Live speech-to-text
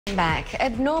Welcome back.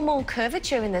 Abnormal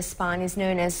curvature in the spine is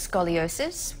known as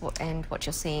scoliosis, and what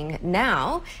you're seeing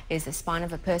now is the spine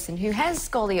of a person who has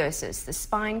scoliosis. The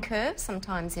spine curves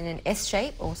sometimes in an S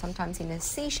shape or sometimes in a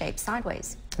C shape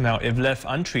sideways. Now, if left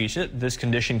untreated, this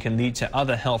condition can lead to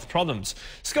other health problems.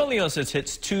 Scoliosis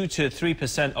hits 2 to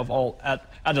 3% of all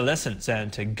adolescents,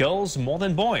 and to girls more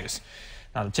than boys.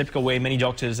 Now, the typical way many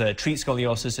doctors treat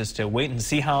scoliosis is to wait and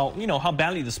see how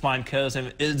badly the spine curves, and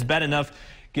if it's bad enough,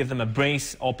 give them a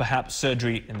brace or perhaps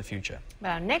surgery in the future. But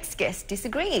our next guest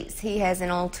disagrees. He has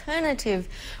an alternative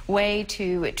way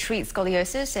to treat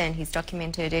scoliosis, and he's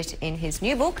documented it in his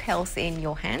new book, Health in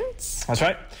Your Hands. That's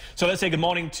right. So let's say good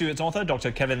morning to its author, Dr.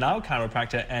 Kevin Lau,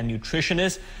 chiropractor and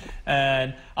nutritionist,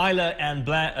 and Isla and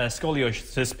Blair, a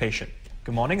scoliosis patient.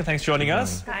 Good morning, and thanks for joining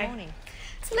us. Good morning.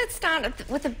 So let's start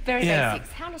with the very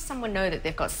basics. How does someone know that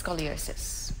they've got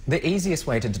scoliosis? The easiest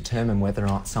way to determine whether or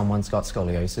not someone's got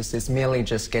scoliosis is merely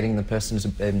just getting the person to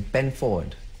bend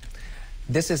forward.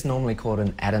 This is normally called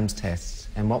an Adams test,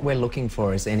 and what we're looking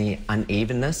for is any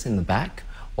unevenness in the back,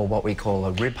 or what we call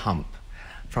a rib hump.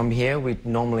 From here, we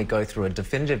normally go through a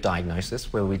definitive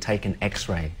diagnosis where we take an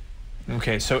X-ray.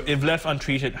 Okay, so if left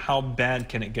untreated, how bad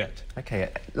can it get? Okay,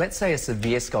 let's say a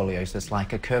severe scoliosis,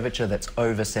 like a curvature that's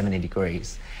over 70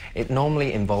 degrees. It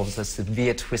normally involves a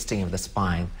severe twisting of the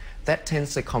spine. That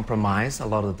tends to compromise a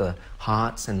lot of the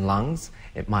hearts and lungs.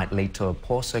 It might lead to a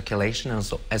poor circulation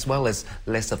as well as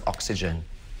less of oxygen.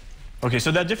 Okay,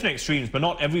 so there are different extremes, but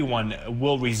not everyone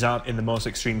will result in the most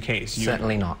extreme case.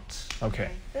 Certainly not.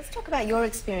 Okay. Let's talk about your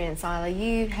experience, Isla.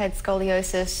 You had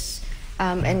scoliosis.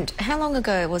 And how long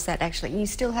ago was that actually? You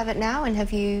still have it now, and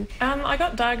have you... I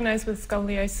got diagnosed with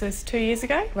scoliosis 2 years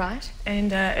ago. Right.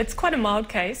 And it's quite a mild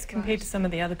case compared to some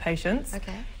of the other patients.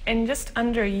 Okay. And just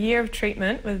under a year of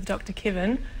treatment with Dr.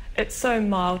 Kevin, it's so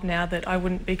mild now that I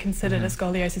wouldn't be considered a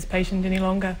scoliosis patient any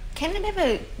longer. Can it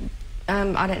ever,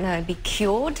 I don't know, be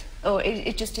cured? Or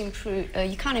it just improve?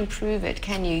 You can't improve it,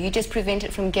 can you? You just prevent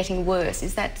it from getting worse.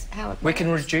 Is that how it works? We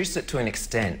can reduce it to an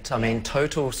extent. I mean,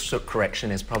 total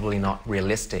correction is probably not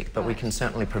realistic, but we can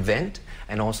certainly prevent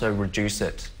and also reduce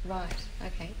it. Right,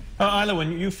 okay. Isla,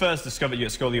 when you first discovered your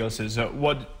scoliosis,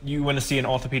 you went to see an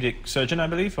orthopedic surgeon, I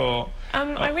believe, or...?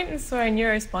 I went and saw a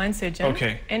neurospine surgeon.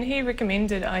 Okay. And he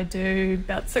recommended I do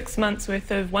about 6 months worth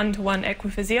of one-to-one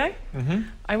aquaphysio.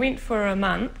 I went for a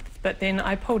month, but then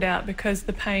I pulled out because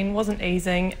the pain wasn't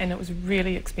easing and it was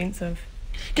really expensive.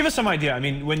 Give us some idea. I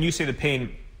mean, when you say the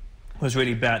pain was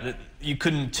really bad, you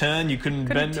couldn't turn, you couldn't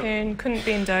bend? Couldn't turn, couldn't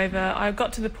bend over. I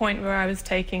got to the point where I was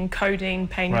taking codeine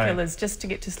painkillers just to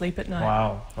get to sleep at night.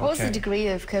 Wow. Okay. What was the degree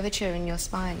of curvature in your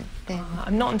spine then?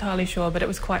 I'm not entirely sure, but it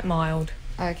was quite mild.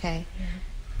 Okay.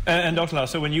 And Dr. Lau,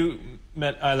 so when you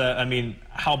met Isla, I mean,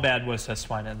 how bad was her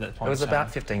spine at that point? It was about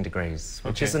 15 degrees,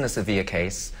 which isn't a severe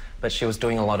case, but she was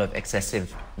doing a lot of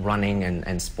excessive running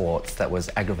and sports that was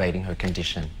aggravating her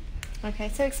condition. Okay,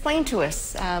 so explain to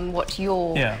us what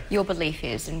your belief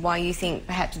is and why you think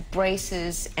perhaps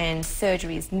braces and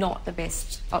surgery is not the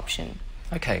best option.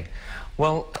 Okay,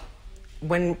 well,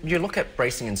 when you look at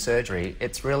bracing and surgery,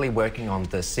 it's really working on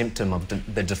the symptom of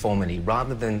the deformity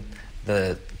rather than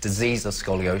the disease of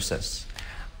scoliosis.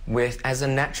 As a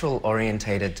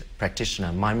natural-orientated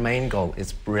practitioner, my main goal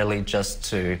is really just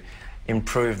to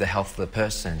improve the health of the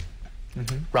person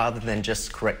rather than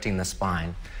just correcting the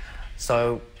spine.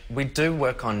 So we do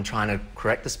work on trying to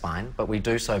correct the spine, but we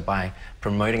do so by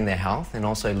promoting their health and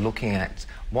also looking at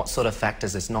what sort of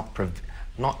factors is not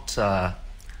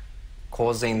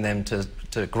causing them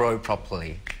to grow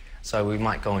properly. So we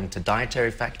might go into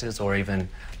dietary factors or even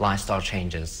lifestyle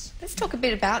changes. Let's talk a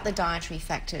bit about the dietary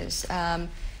factors.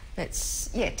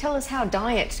 Tell us how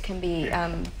diet can be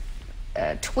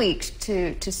tweaked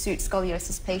to suit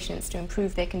scoliosis patients to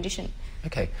improve their condition.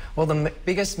 Okay, well, the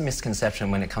biggest misconception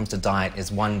when it comes to diet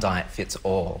is one diet fits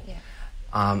all.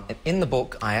 In the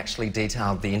book, I actually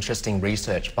detailed the interesting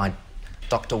research by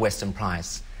Dr. Weston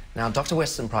Price. Now, Dr.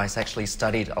 Weston Price actually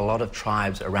studied a lot of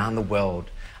tribes around the world,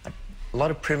 a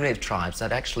lot of primitive tribes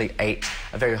that actually ate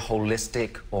a very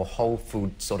holistic or whole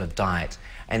food sort of diet,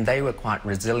 and they were quite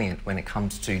resilient when it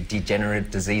comes to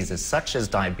degenerative diseases such as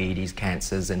diabetes,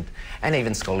 cancers, and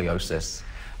even scoliosis.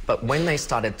 But when they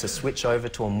started to switch over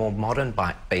to a more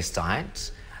modern-based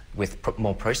diet with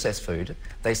more processed food,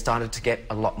 they started to get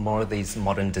a lot more of these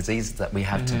modern diseases that we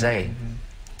have today.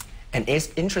 And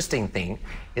the interesting thing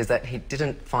is that he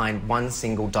didn't find one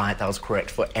single diet that was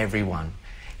correct for everyone.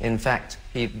 In fact,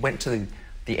 he went to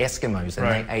the Eskimos and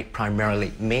they ate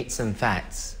primarily meats and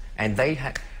fats, and they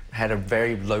had a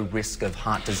very low risk of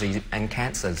heart disease and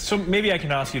cancers. So maybe I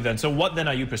can ask you then, so what then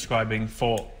are you prescribing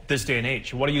for this day and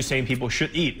age? What are you saying people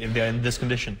should eat if they're in this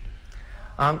condition?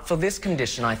 For this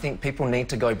condition, I think people need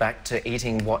to go back to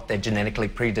eating what they're genetically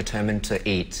predetermined to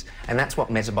eat, and that's what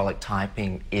metabolic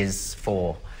typing is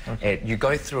for. Okay. You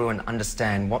go through and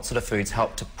understand what sort of foods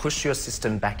help to push your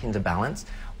system back into balance,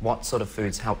 what sort of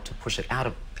foods help to push it out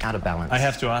of balance. I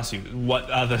have to ask you, what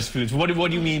are those foods? What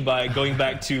do you mean by going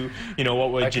back to, you know,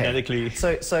 what were genetically...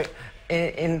 So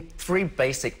in three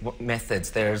basic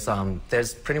methods,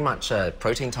 there's pretty much a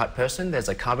protein type person, there's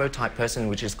a carbo type person,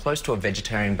 which is close to a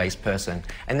vegetarian based person,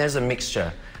 and there's a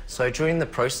mixture. So during the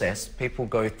process, people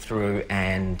go through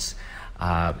and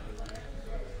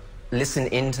listen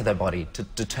into their body to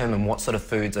determine what sort of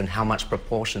foods and how much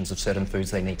proportions of certain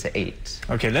foods they need to eat.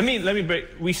 Okay, let me break.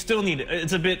 We still need,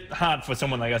 it's a bit hard for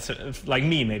someone like us, like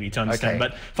me maybe, to understand. Okay.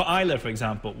 But for Isla, for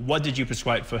example, what did you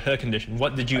prescribe for her condition?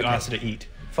 What did you ask her to eat?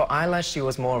 For Isla, she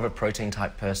was more of a protein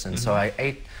type person, so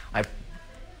I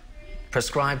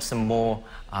prescribed some more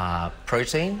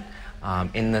protein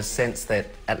in the sense that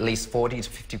at least 40 to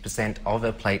 50% of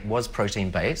her plate was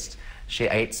protein based. She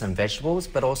ate some vegetables,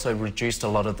 but also reduced a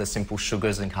lot of the simple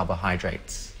sugars and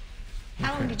carbohydrates.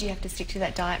 How long did you have to stick to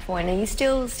that diet for, and are you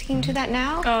still sticking to that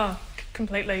now? Oh,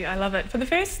 completely. I love it. For the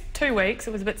first 2 weeks,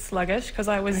 it was a bit sluggish because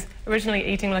I was originally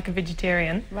eating like a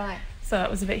vegetarian. Right. So it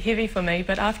was a bit heavy for me,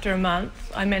 but after a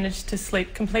month, I managed to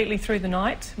sleep completely through the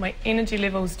night. My energy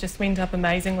levels just went up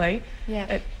amazingly. Yeah.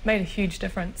 It made a huge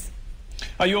difference.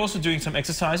 Are you also doing some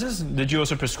exercises? Did you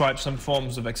also prescribe some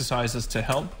forms of exercises to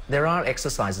help? There are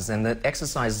exercises, and the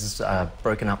exercises are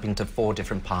broken up into 4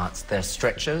 different parts. There's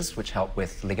stretches, which help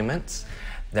with ligaments.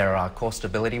 There are core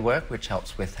stability work, which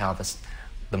helps with how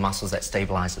the muscles that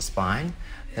stabilise the spine.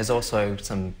 There's also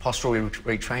some postural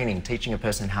retraining, teaching a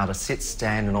person how to sit,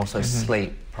 stand, and also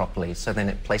sleep properly, so then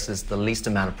it places the least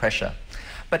amount of pressure.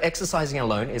 But exercising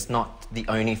alone is not the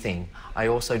only thing. I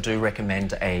also do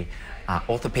recommend a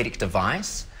orthopedic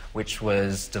device, which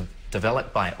was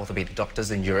developed by orthopedic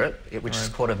doctors in Europe, which is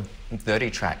called a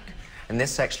vertitrack. And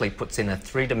this actually puts in a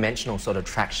 3-dimensional sort of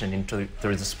traction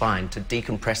through the spine to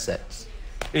decompress it.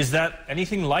 Is that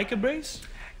anything like a brace?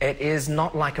 It is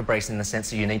not like a brace in the sense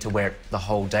that you need to wear it the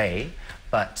whole day,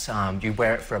 but you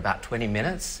wear it for about 20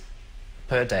 minutes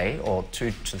per day or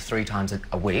 2 to 3 times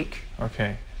a week.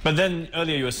 Okay. But then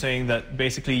earlier you were saying that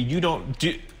basically you don't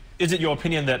do... Is it your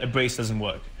opinion that a brace doesn't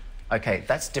work? Okay,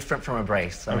 that's different from a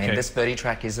brace. I mean, this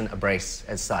vertitrack isn't a brace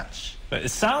as such. But it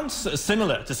sounds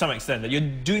similar to some extent, that you're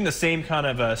doing the same kind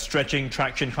of stretching,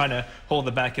 traction, trying to hold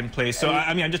the back in place. So,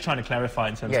 I mean, I'm just trying to clarify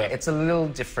in terms of... Yeah, it's a little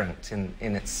different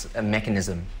in its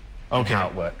mechanism, how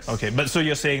it works. Okay, but so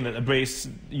you're saying that a brace,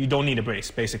 you don't need a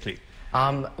brace, basically?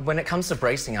 When it comes to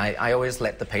bracing, I always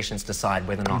let the patients decide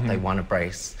whether or not they want a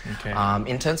brace. Okay.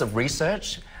 In terms of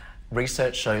research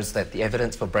shows that the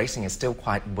evidence for bracing is still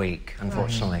quite weak,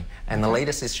 unfortunately. And the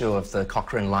latest issue of the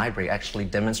Cochrane Library actually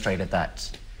demonstrated that.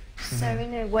 So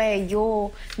in a way,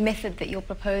 your method that you're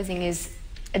proposing is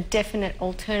a definite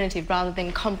alternative rather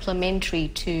than complementary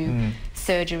to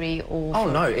surgery or... Oh,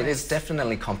 no, it is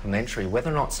definitely complementary. Whether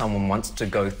or not someone wants to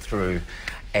go through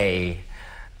a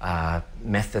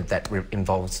method that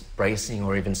involves bracing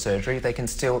or even surgery, they can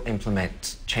still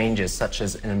implement changes such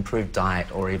as an improved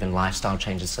diet or even lifestyle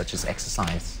changes such as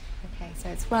exercise. Okay, so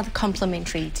it's rather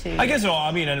complementary to... I guess,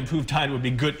 I mean, an improved diet would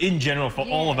be good in general for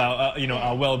all of our, you know,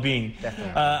 our well-being.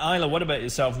 Isla, what about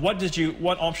yourself? What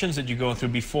options did you go through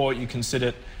before you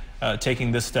considered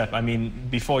taking this step? I mean,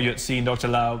 before you had seen Dr.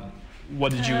 Lau,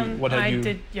 what had you... I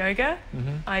did yoga,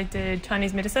 I did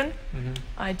Chinese medicine,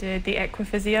 I did the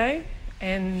aquaphysio,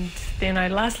 and then I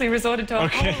lastly resorted to a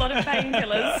whole lot of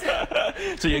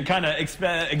painkillers. So you kind of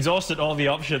exhausted all the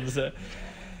options.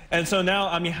 And so now,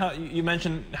 I mean, you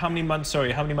mentioned how many months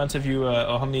have you,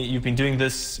 or how many you've been doing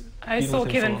this? I saw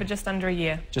Kevin for just under a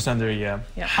year. Just under a year.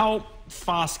 Yeah. How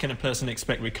fast can a person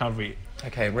expect recovery?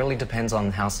 Okay, it really depends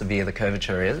on how severe the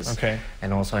curvature is. Okay.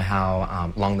 And also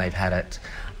how long they've had it.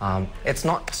 It's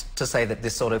not to say that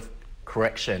this sort of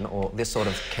correction or this sort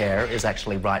of care is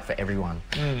actually right for everyone.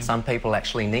 Some people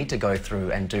actually need to go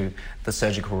through and do the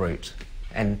surgical route.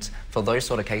 And for those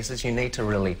sort of cases, you need to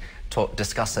really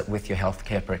discuss it with your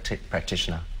healthcare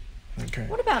practitioner. Okay.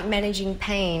 What about managing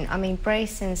pain? I mean,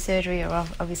 brace and surgery are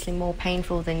obviously more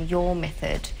painful than your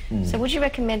method. So would you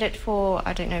recommend it for,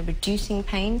 I don't know, reducing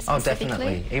pain specifically? Oh,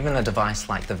 definitely. Even a device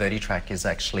like the vertitrack is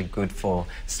actually good for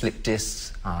slip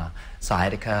discs,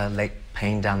 sciatica, leg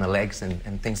pain down the legs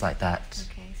and things like that.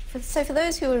 Okay. So for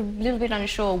those who are a little bit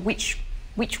unsure which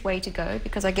way to go,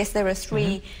 because I guess there are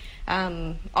 3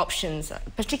 options,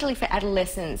 particularly for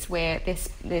adolescents where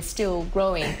they're still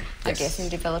growing, I guess, and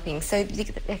developing. So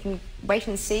they can wait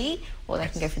and see, or they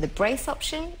can go for the brace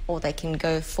option, or they can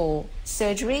go for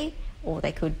surgery, or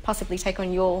they could possibly take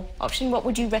on your option. What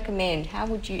would you recommend? How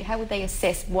would they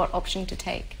assess what option to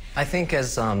take? I think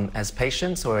as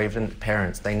patients or even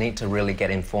parents, they need to really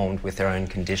get informed with their own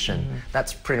condition.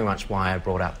 That's pretty much why I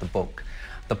brought out the book.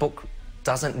 The book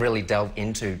doesn't really delve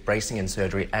into bracing and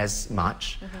surgery as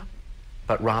much,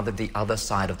 but rather the other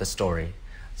side of the story.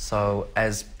 So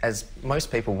as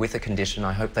most people with a condition,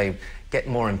 I hope they get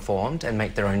more informed and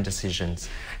make their own decisions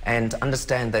and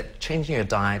understand that changing your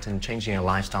diet and changing your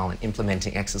lifestyle and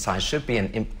implementing exercise should be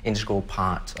an integral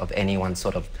part of anyone's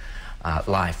sort of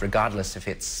life, regardless if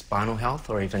it's spinal health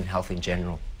or even health in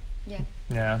general.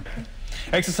 Yeah.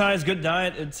 Exercise, good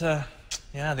diet, it's,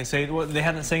 yeah, they say, well, they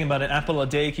had that saying about an apple a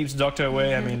day keeps the doctor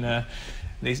away. I mean,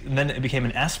 and then it became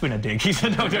an aspirin a day keeps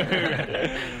the doctor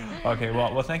away. Okay,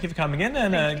 well, thank you for coming in,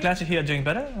 and glad to hear you're doing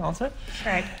better, also.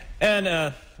 Right.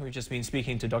 And we've just been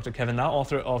speaking to Dr. Kevin Lau,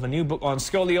 author of a new book on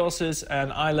scoliosis, and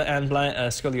Isla Ann Blanc, a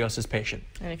scoliosis patient.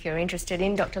 And if you're interested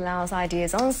in Dr. Lau's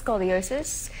ideas on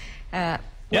scoliosis,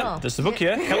 yeah, there's the book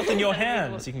here, Health in Your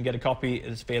Hands. You can get a copy.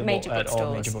 It's available at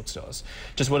all major bookstores.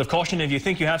 Just a word of caution, if you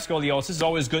think you have scoliosis, it's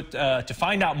always good to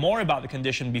find out more about the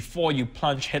condition before you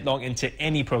plunge headlong into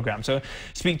any program. So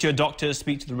speak to your doctors,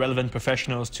 speak to the relevant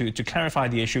professionals to clarify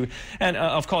the issue. And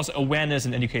of course, awareness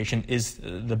and education is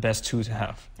the best tool to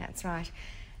have. That's right.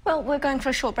 Well, we're going for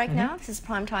a short break now. This is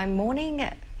Primetime Morning.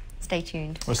 Stay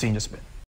tuned. We'll see you in just a bit.